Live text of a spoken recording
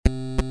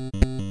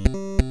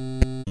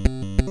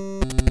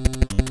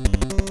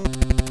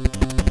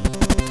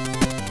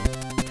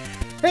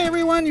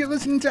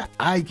listening to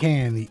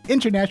ICANN, the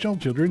International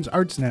Children's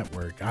Arts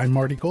Network. I'm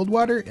Marty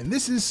Coldwater, and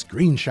this is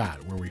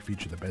Screenshot, where we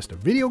feature the best of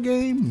video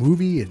game,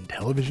 movie, and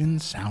television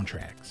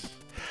soundtracks.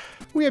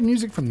 We have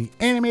music from the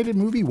animated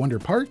movie Wonder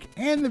Park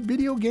and the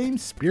video game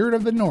Spirit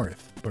of the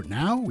North, but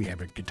now we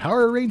have a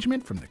guitar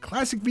arrangement from the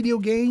classic video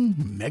game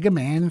Mega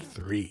Man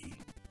 3.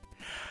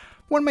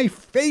 One of my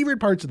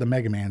favorite parts of the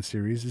Mega Man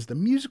series is the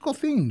musical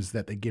themes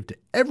that they give to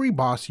every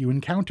boss you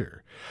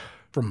encounter.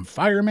 From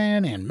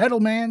Fireman and Metal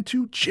Man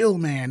to Chill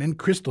Man and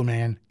Crystal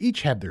Man,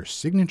 each have their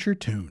signature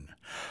tune.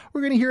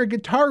 We're going to hear a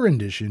guitar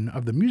rendition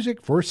of the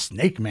music for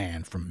Snake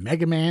Man from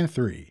Mega Man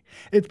 3.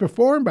 It's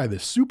performed by the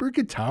Super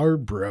Guitar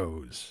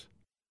Bros.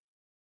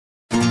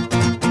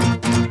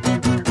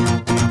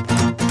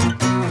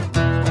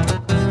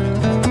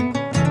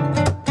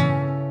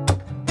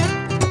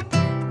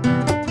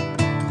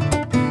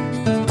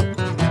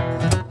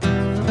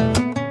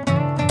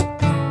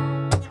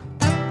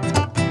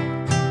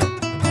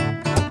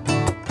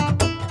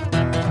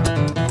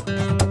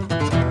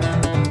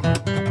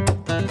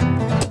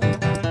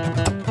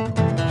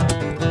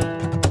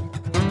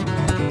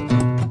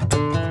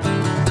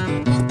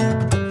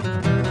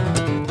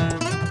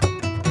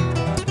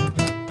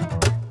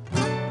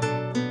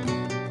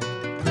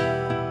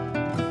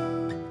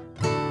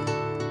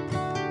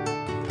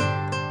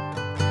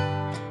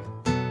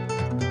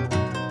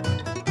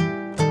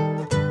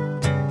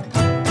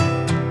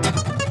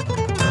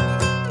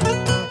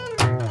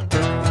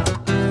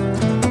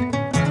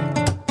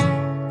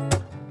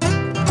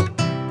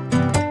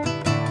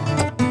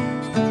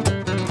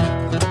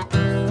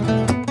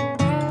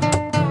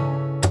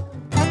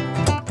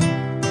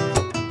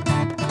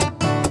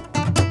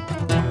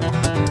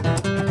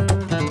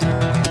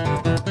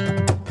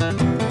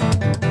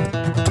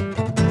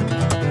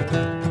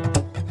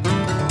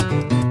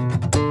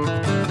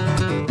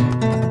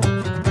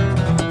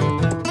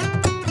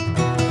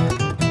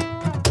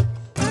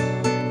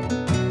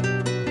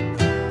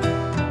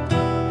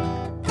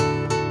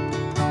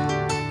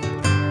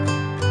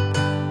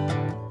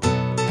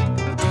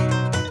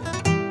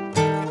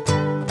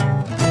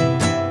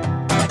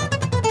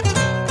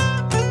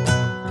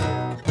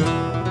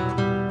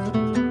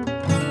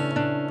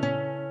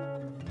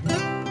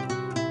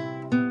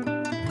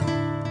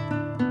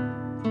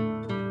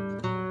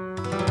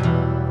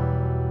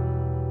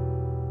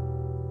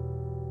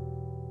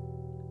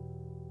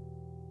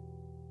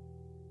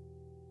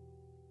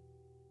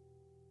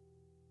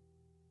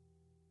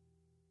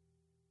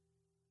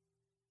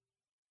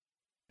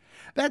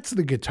 That's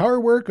the guitar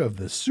work of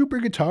the Super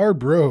Guitar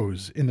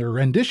Bros in their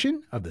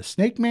rendition of the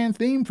Snake Man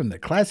theme from the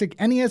classic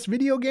NES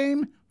video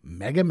game,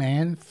 Mega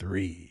Man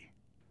 3.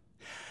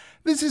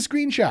 This is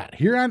Screenshot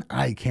here on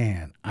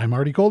ICANN. I'm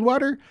Marty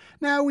Coldwater.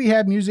 Now we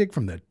have music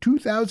from the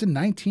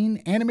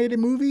 2019 animated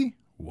movie,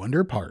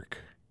 Wonder Park.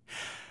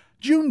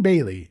 June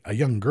Bailey, a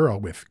young girl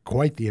with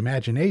quite the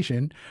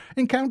imagination,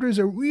 encounters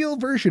a real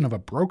version of a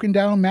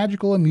broken-down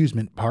magical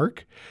amusement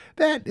park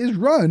that is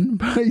run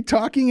by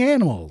talking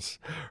animals.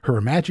 Her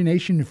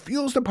imagination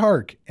fuels the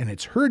park, and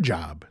it's her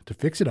job to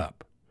fix it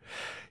up.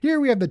 Here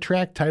we have the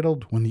track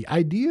titled When the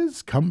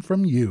Ideas Come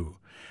From You.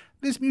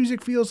 This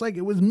music feels like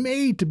it was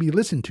made to be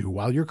listened to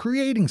while you're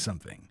creating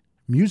something.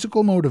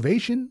 Musical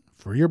motivation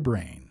for your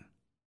brain.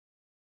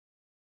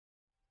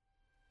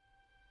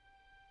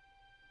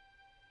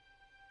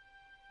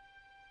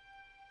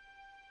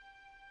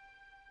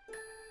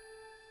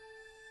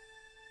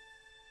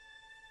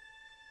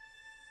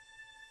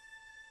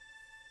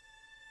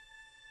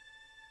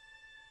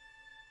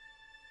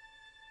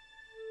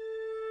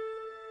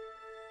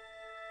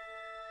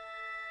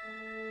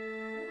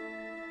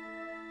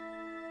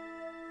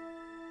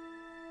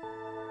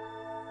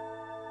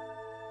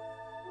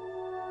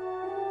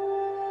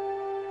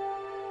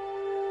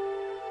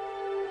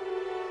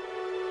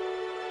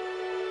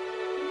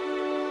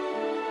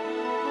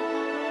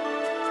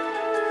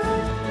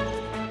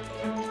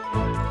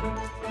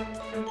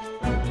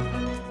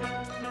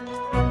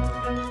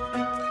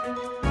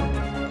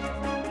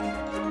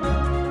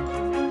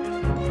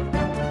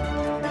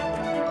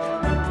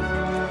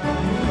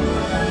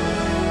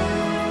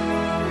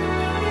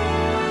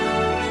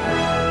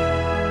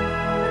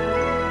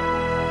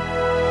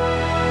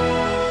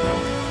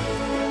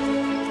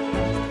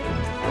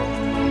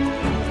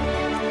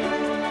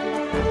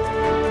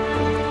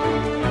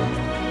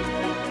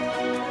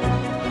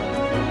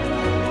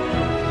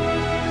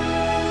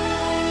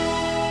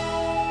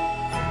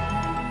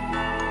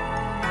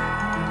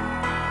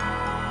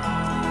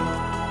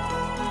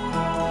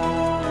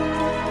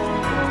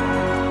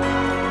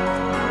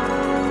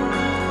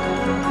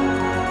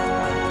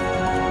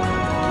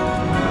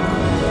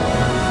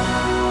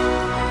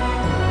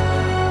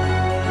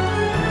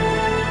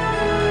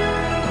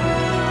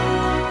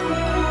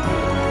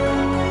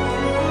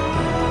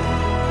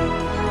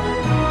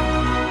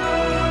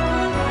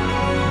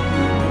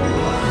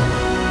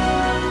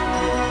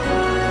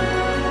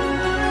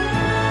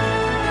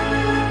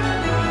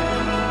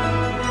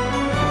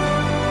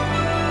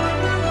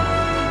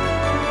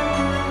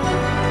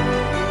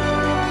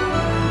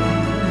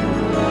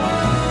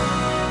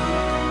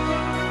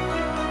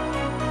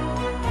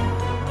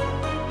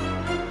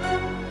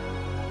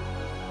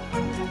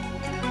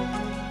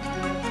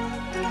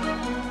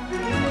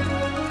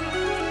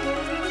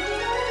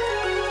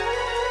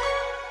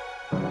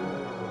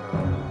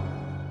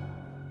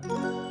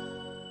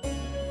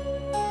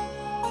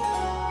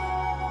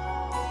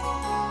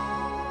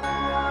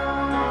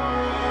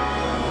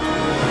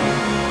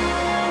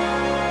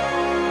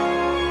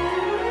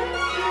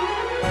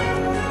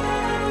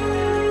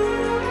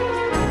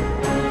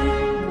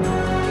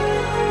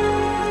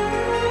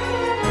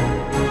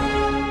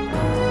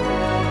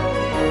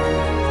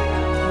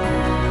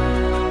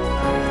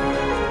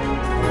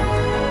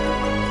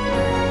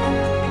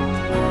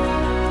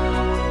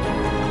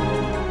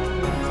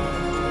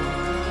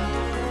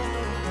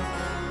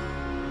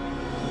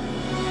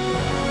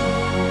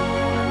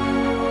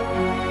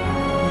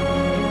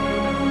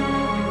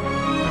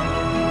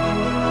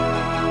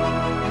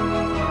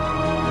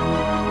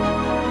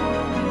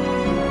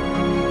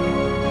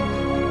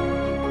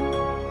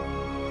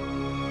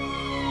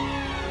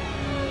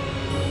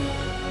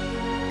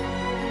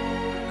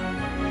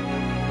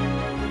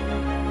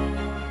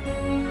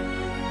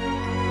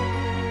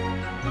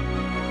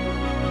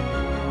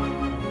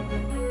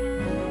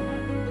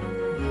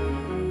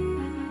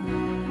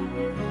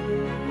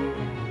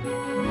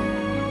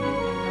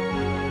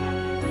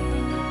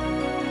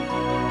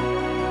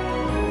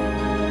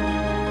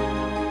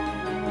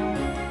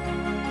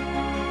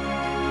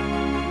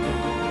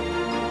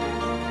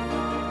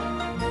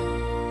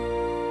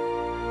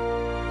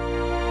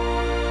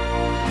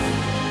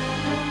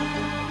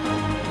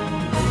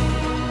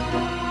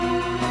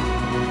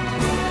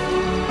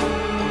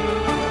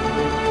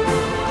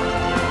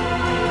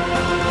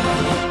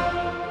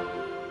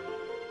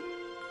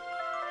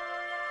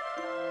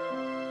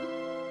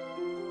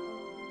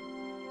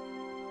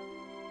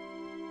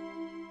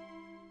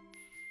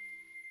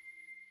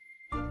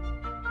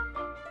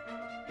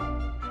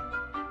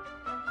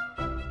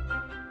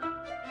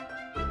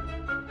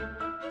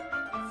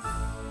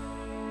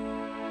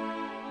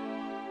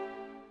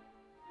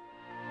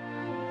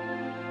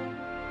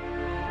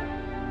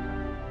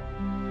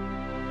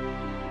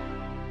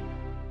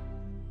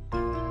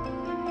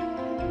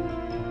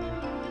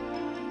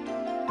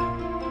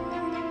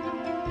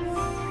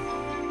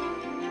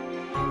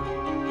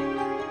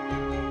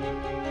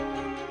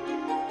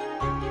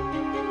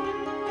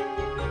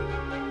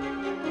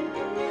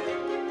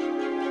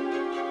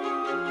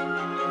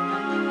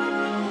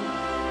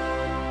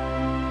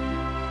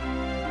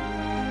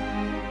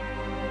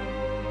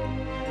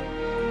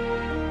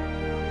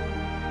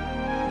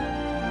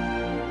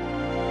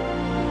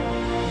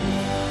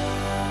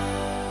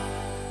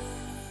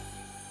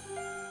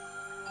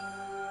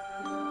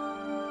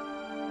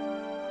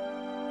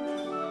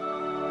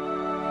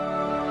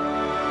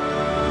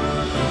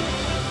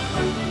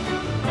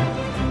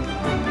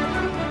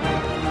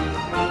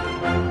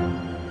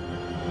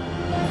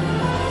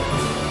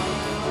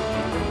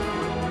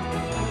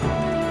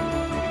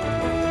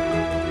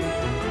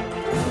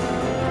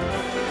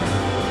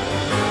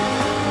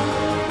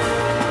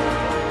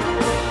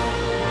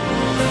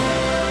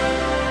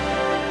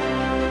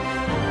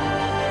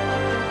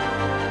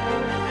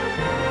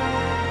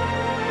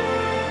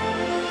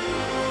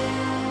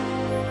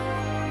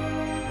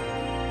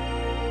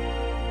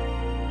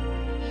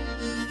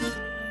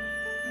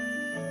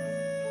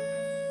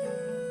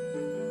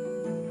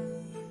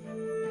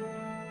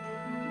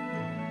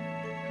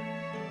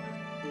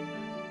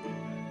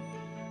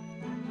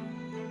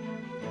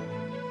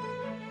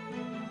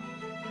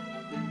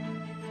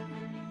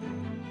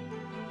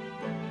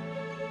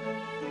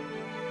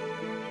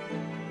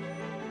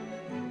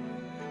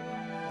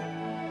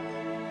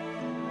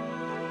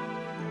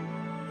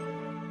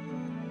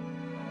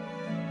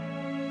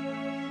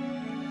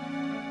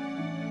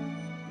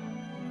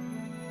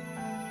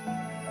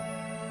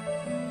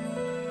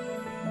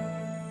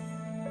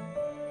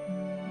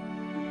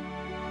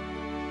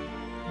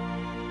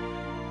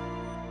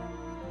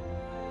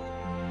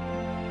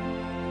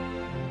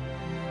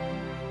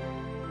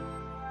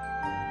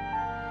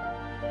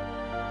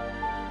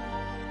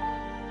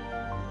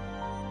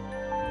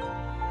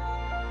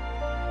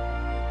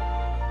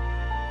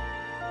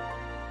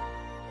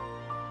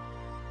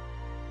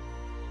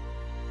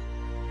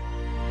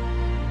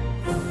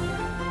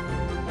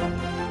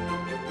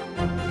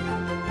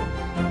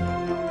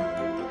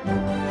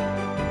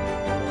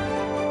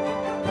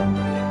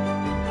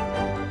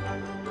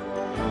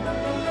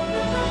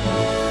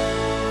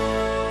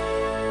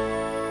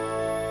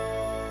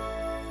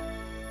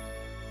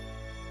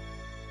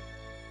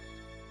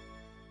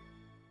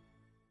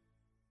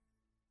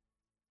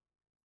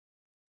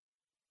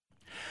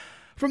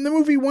 From the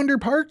movie Wonder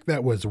Park,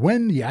 that was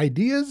When the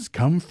Ideas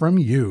Come From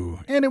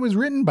You, and it was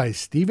written by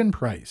Stephen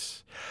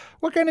Price.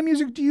 What kind of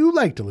music do you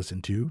like to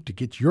listen to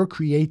get your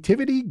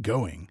creativity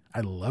going?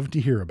 I'd love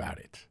to hear about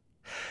it.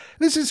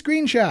 This is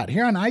Screenshot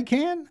here on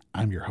iCan.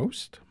 I'm your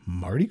host,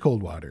 Marty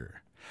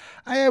Coldwater.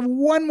 I have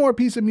one more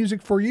piece of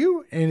music for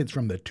you, and it's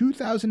from the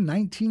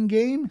 2019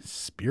 game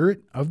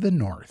Spirit of the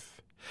North.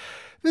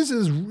 This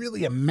is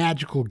really a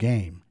magical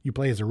game. You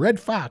play as a red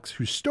fox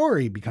whose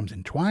story becomes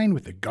entwined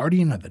with the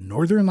guardian of the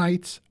Northern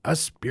Lights, a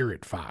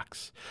spirit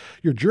fox.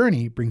 Your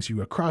journey brings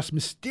you across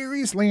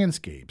mysterious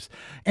landscapes,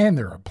 and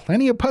there are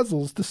plenty of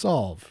puzzles to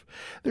solve.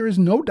 There is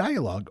no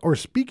dialogue or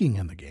speaking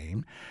in the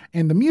game,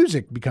 and the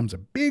music becomes a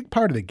big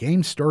part of the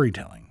game's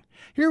storytelling.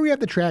 Here we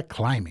have the track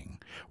Climbing,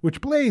 which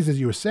plays as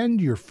you ascend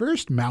your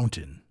first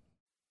mountain.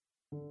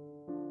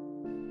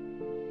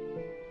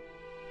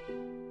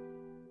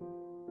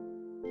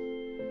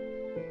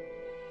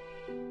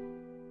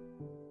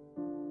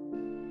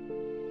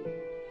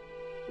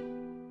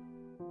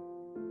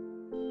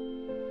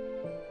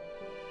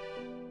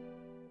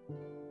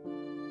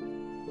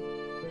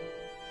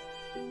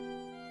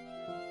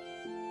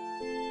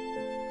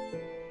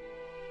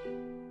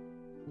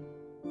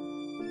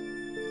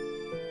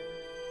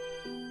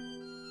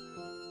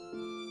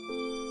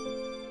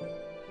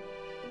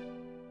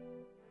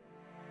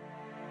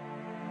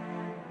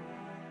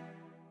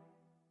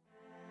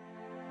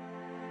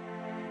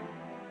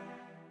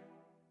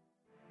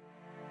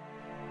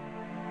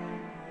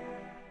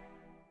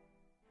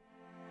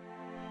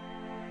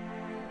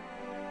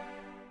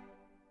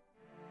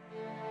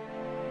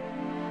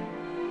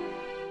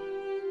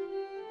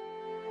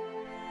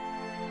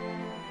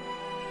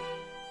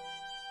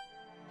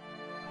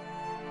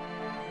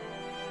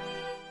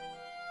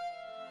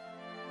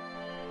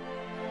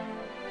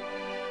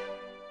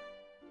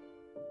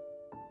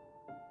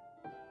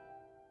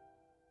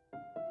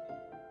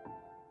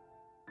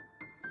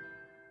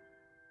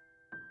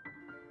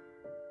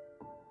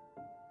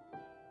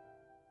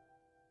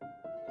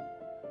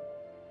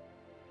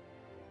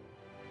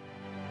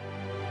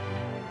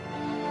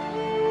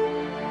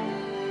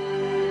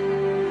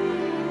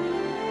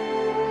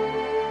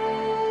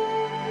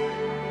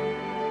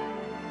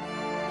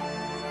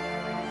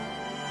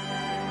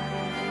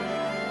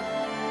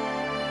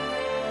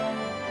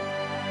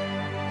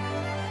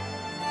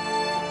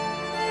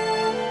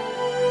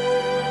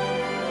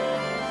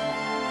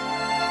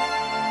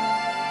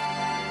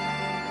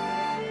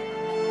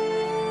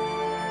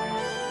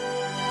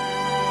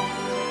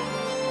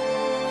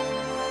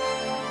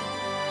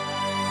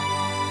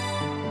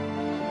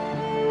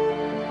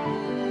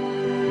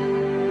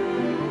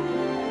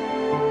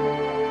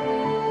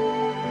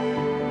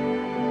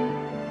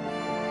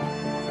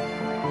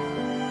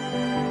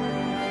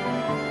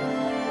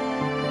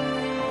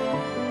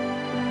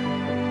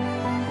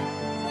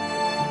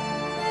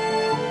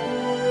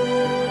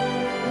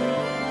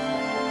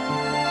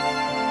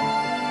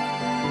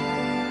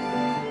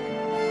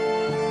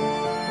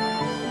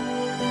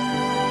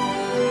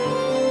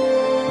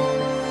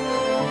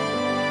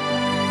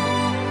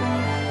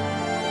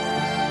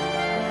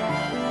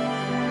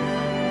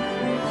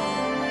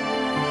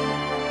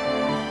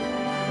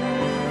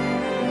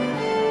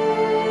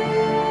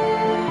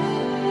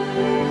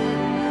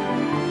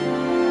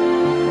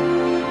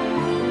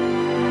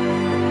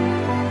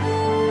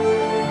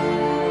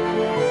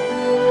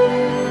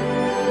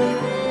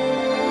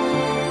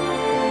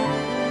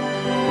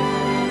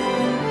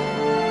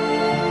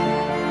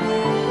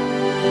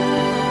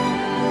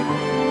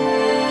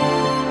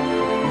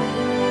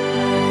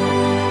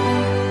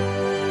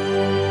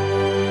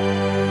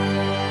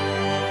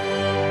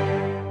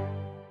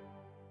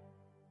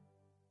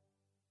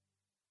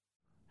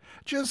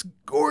 Just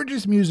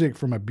gorgeous music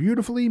from a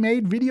beautifully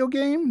made video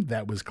game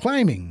that was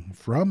Climbing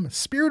from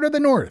Spirit of the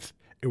North.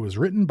 It was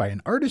written by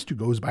an artist who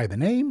goes by the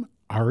name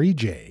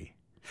REJ.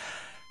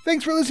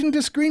 Thanks for listening to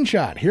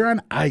Screenshot here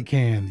on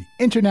iCan,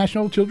 the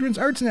International Children's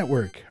Arts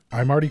Network.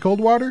 I'm Marty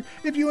Coldwater.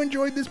 If you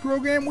enjoyed this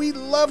program, we'd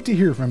love to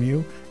hear from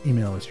you.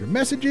 Email us your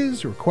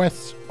messages,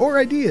 requests, or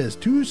ideas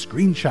to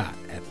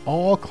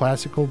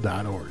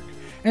screenshot@allclassical.org.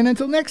 And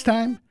until next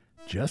time,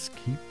 just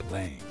keep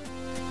playing.